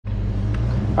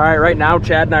All right, right now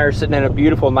Chad and I are sitting in a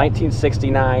beautiful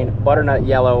 1969 butternut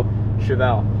yellow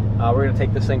Chevelle. We're gonna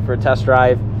take this thing for a test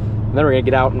drive, and then we're gonna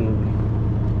get out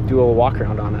and do a little walk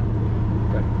around on it.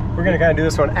 Good. We're gonna kind of do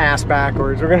this one ass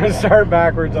backwards. We're gonna start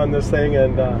backwards on this thing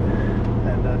and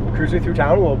cruise it through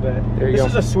town a little bit. This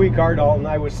is a sweet car, Dalton.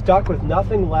 I was stuck with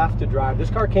nothing left to drive. This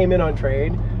car came in on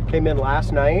trade, came in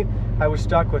last night. I was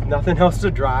stuck with nothing else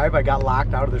to drive. I got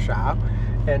locked out of the shop.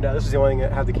 And this is the only thing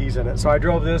that had the keys in it. So I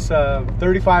drove this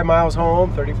 35 miles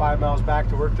home, 35 miles back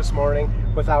to work this morning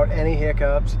without any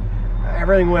hiccups.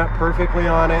 Everything went perfectly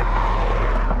on it.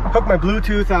 Hooked my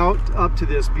Bluetooth up to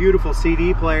this beautiful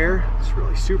CD player. It's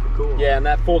really super cool. Yeah, and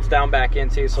that folds down back in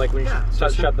too. So like when you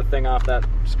shut the thing off, that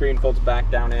screen folds back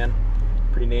down in.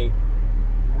 Pretty neat.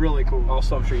 Really cool.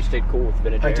 Also, I'm sure you stayed cool with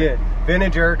vintage air. I did.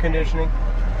 Vintage air conditioning.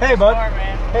 Hey, bud. Sorry,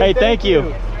 man. Hey, thank you.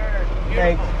 Yes, sir.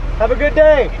 Thanks. Have a good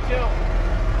day. You too.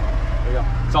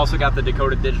 It's also got the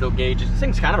Dakota digital gauge. This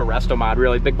thing's kind of a resto mod,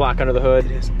 really. Big block under the hood.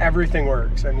 It is. Everything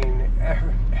works. I mean,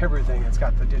 everything. It's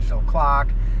got the digital clock,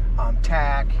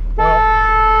 tack.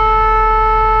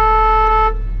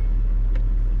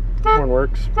 Horn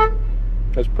works.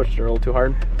 Just pushed it a little too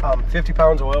hard. 50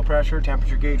 pounds of oil pressure.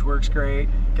 Temperature gauge works great.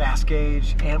 Gas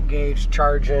gauge, amp gauge,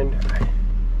 charging.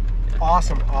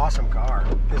 Awesome, awesome car,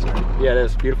 isn't it? Yeah, it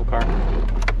is. Beautiful car.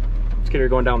 Let's get her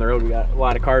going down the road. We got a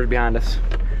lot of cars behind us.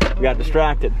 We got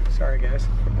distracted. Sorry, guys.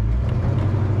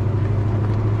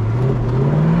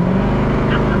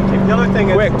 The other thing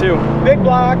is quick too. Big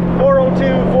block, 402,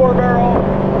 4-barrel,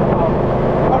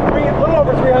 a little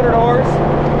over 300 horse,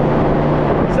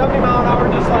 70 mile an hour,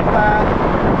 just like that.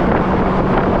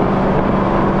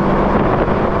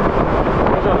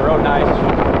 It's on the road nice.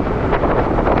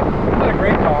 What a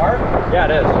great car. Yeah,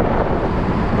 it is.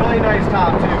 Really nice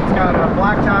top too. It's got a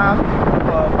black top,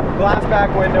 glass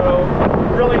back window,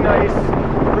 really nice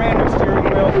brand new steering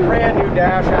wheel, brand new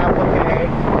dash applique.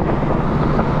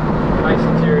 Nice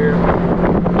interior.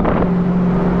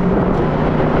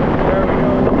 There we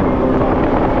go.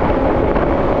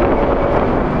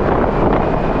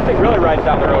 I think really rides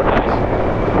down the road nice.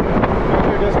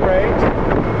 Two disc brakes.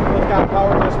 It's got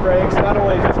power disc brakes. Not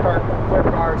only is this car a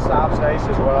quick car, it stops nice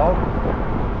as well.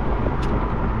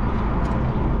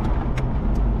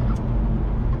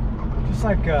 Just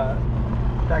like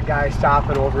that guy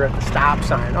stopping over at the stop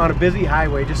sign on a busy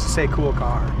highway just to say cool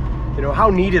car. You know, how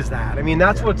neat is that? I mean,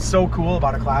 that's what's so cool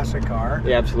about a classic car.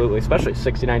 Yeah, absolutely. Especially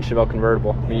 69 Chevelle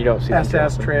Convertible. I mean, you don't see that.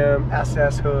 SS trim,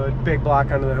 SS hood, big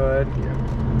block under the hood.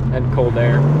 Yeah. And cold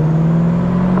air.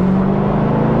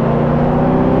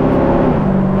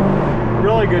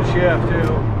 Really good shift,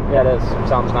 too. Yeah, it is. It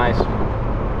sounds nice.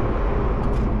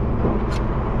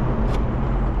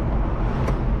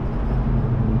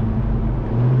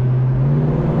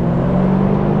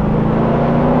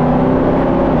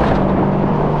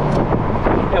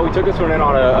 We took this one in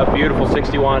on a beautiful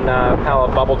 61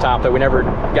 pallet bubble top that we never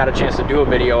got a chance to do a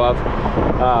video of.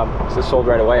 So this sold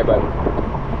right away, but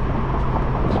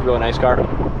it's a really nice car.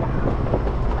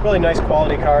 Really nice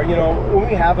quality car. You know, when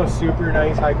we have a super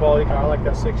nice high quality car like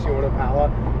that 61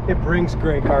 Impala, it brings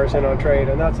great cars in on trade,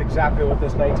 and that's exactly what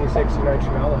this 1969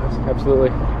 Chevelle is.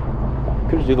 Absolutely.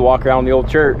 Could just do the walk around the old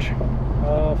church.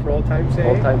 For old time's sake.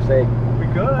 Old time's sake. We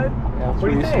could. Yeah, what do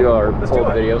you used think? to do our Let's old do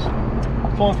it. videos.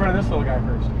 Pull in front of this little guy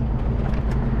first.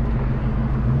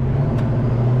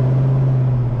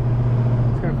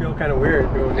 It's gonna feel kind of weird.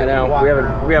 I know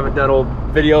we haven't done old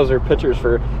videos or pictures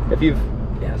for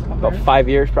about 5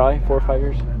 years, probably 4 or 5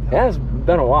 years. Yeah, it's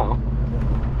been a while.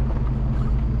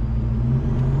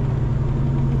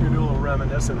 We're gonna do a little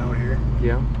reminiscent out here.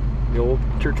 Yeah, the old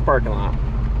church parking lot.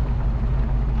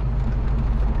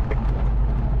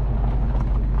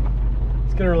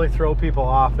 It's gonna really throw people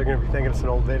off. They're gonna be thinking it's an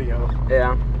old video.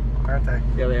 Yeah. Aren't they?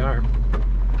 Yeah, they are.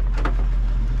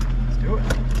 Let's do it.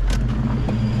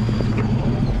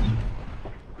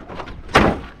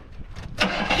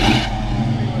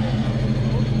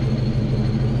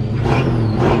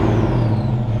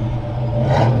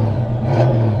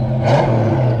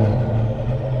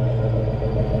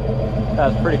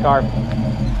 That's a pretty car.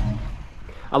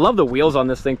 I love the wheels on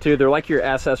this thing too. They're like your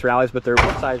SS rallies, but they're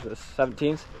what size is this?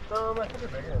 17s? I think they're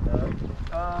bigger than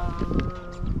that.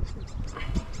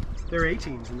 They're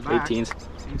 18s in the back. 18s.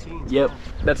 18s. Yep,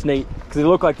 that's neat because they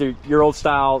look like they're your old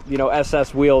style, you know,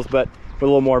 SS wheels, but with a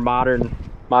little more modern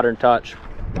touch.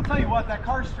 I'll tell you what, that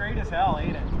car's straight as hell,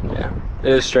 ain't it? Yeah,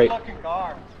 it is straight. Good looking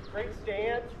car. Great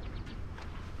stance.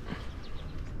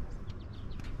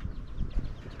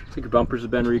 I think your bumpers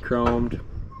have been re-chromed.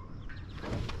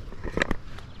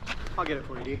 I'll get it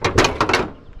for you, D.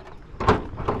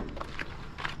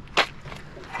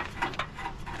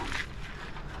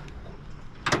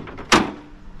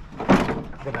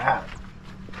 Look at that.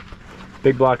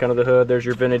 Big block under the hood. There's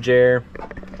your vintage air.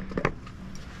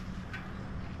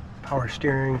 Power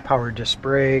steering, power disc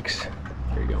brakes.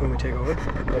 There you go. Let me take over.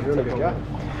 You're doing a good job.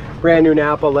 Brand new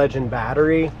Napa Legend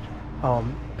battery.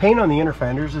 Paint on the inner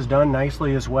fenders is done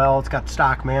nicely as well. It's got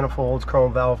stock manifolds,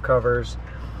 chrome valve covers,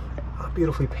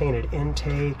 beautifully painted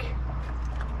intake.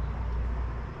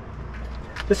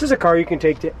 This is a car you can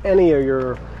take to any of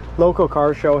your local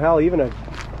car show. Hell, even I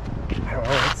don't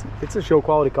know, it's a show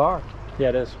quality car. Yeah,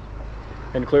 it is.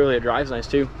 And clearly it drives nice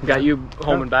too. Got you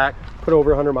home and back. Put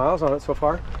over 100 miles on it so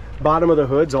far. Bottom of the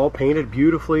hood's all painted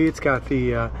beautifully. It's got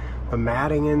the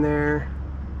matting in there.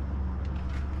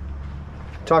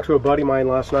 Talked to a buddy of mine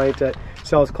last night that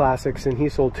sells classics, and he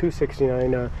sold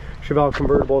 269 Chevelle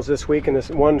convertibles this week, and this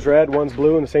one's red, one's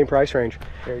blue, in the same price range.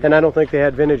 And I don't think they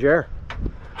had vintage air.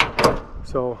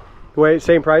 So the way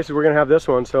same price as we're gonna have this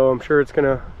one, so I'm sure it's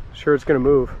gonna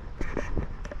move.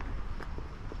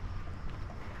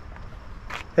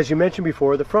 As you mentioned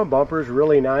before, the front bumper is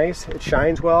really nice. It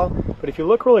shines well, but if you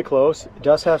look really close, it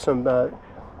does have some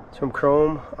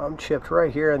chrome chipped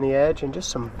right here on the edge, and just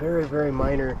some very, very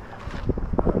minor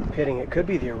pitting. It could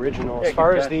be the original. As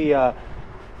far as the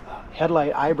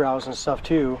headlight eyebrows and stuff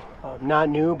too, not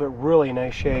new, but really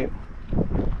nice shape.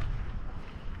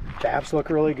 Gaps look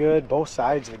really good. Both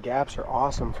sides of the gaps are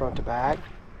awesome, front to back.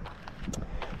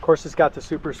 Of course, it's got the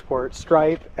Super Sport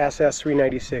stripe, SS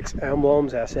 396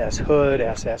 emblems, SS hood,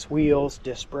 SS wheels,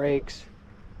 disc brakes.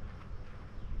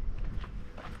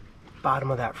 Bottom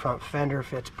of that front fender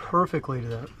fits perfectly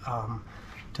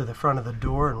to the front of the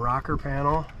door and rocker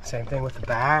panel. Same thing with the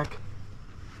back.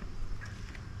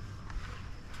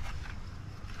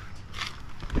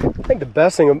 I think the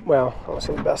best thing, well, I won't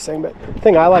say the best thing, but the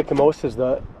thing I like the most is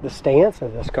the stance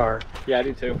of this car. Yeah, I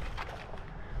do too.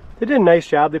 They did a nice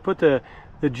job. They put the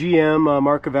GM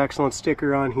Mark of Excellence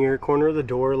sticker on here. Corner of the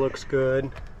door looks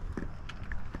good.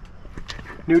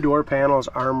 New door panels,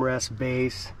 armrest,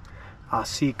 base,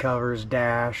 seat covers,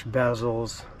 dash,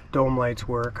 bezels, dome lights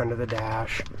work under the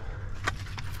dash.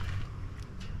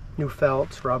 New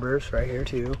felts, rubbers right here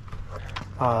too.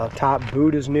 Top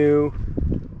boot is new.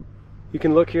 You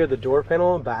can look here, the door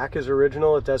panel in the back is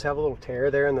original. It does have a little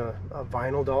tear there in the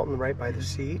vinyl Dalton right by the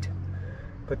seat.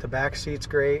 But the back seat's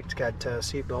great. It's got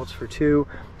seat belts for two.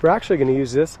 We're actually going to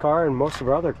use this car and most of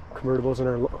our other convertibles in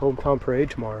our hometown parade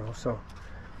tomorrow. So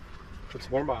put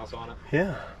some more miles on it.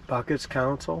 Yeah, buckets,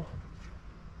 console,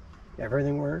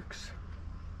 everything works.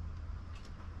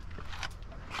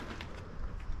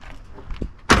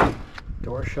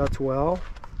 Door shuts well.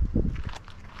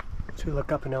 So we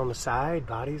look up and down the side.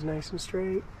 Body's nice and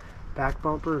straight. Back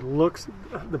bumper looks,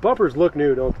 the bumpers look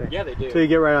new, don't they? Yeah, they do. So you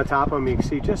get right on top of them, you can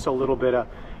see just a little bit of,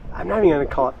 I'm not even going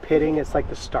to call it pitting, it's like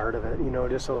the start of it, you know,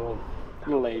 just a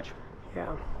little age.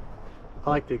 Yeah. I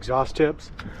like the exhaust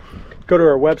tips. Go to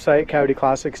our website,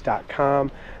 coyoteclassics.com.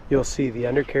 You'll see the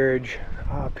undercarriage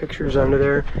pictures under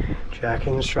there,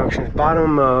 jacking instructions.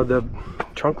 Bottom, the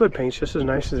trunk lid paint's just as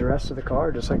nice as the rest of the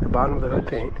car, just like the bottom of the hood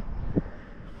paint.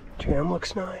 Jam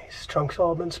looks nice. Trunk's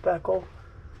all been speckled.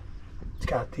 It's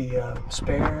got the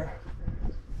spare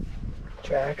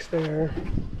jacks there.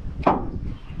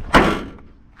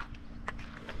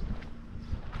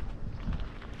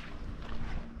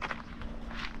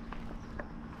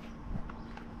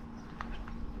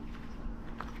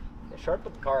 Sharp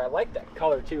with the car. I like that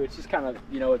color too. It's just kind of,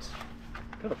 you know, it's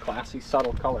kind of a classy,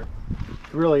 subtle color.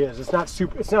 It really is. It's not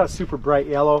a super bright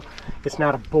yellow. It's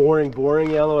not a boring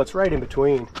yellow. It's right in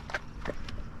between.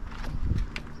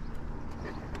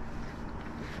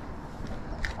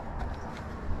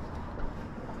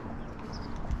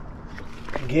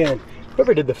 Again,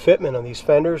 whoever did the fitment on these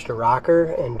fenders to rocker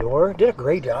and door did a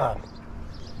great job.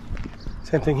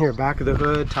 Same thing here, back of the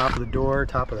hood, top of the door,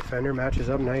 top of the fender matches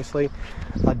up nicely.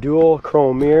 Dual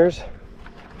chrome mirrors.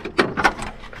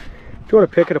 If you want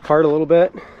to pick it apart a little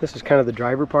bit, this is kind of the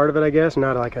driver part of it, I guess,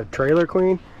 not like a trailer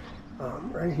queen.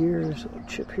 Right here, there's a little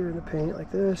chip here in the paint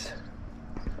like this.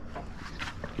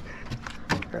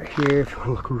 Right here, if you want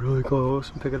to look really close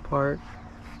and pick it apart.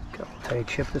 Got a tiny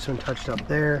chip, this one touched up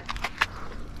there.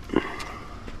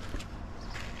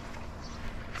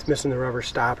 It's missing the rubber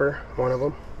stopper, one of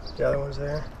them. The other one's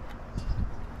there.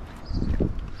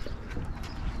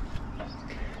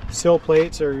 Sill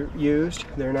plates are used,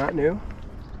 they're not new.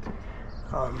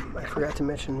 I forgot to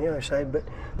mention the other side, but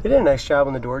they did a nice job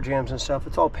on the door jambs and stuff.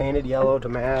 It's all painted yellow to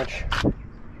match.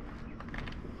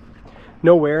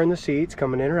 No wear in the seats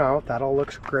coming in or out. That all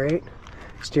looks great.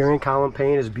 Steering column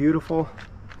paint is beautiful.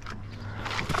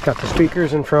 Got the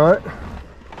speakers in front.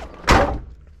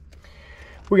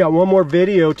 We got one more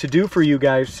video to do for you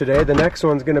guys today. The next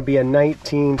one's going to be a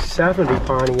 1970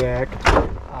 Pontiac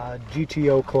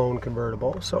GTO clone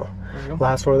convertible. So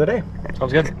last one of the day.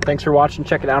 Sounds good. Thanks for watching.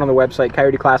 Check it out on the website,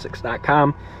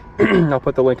 coyoteclassics.com. I'll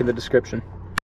put the link in the description.